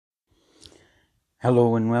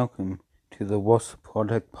Hello and welcome to the What's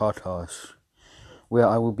Product Podcast, where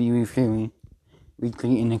I will be reviewing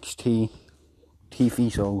weekly NXT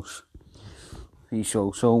TV shows.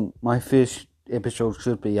 So my first episode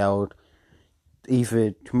should be out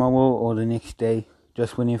either tomorrow or the next day,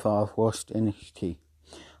 just whenever I've watched NXT.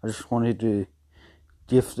 I just wanted to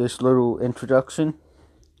give this little introduction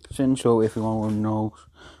so everyone knows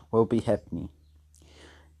what will be happening.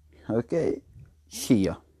 Okay, see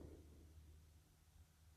ya.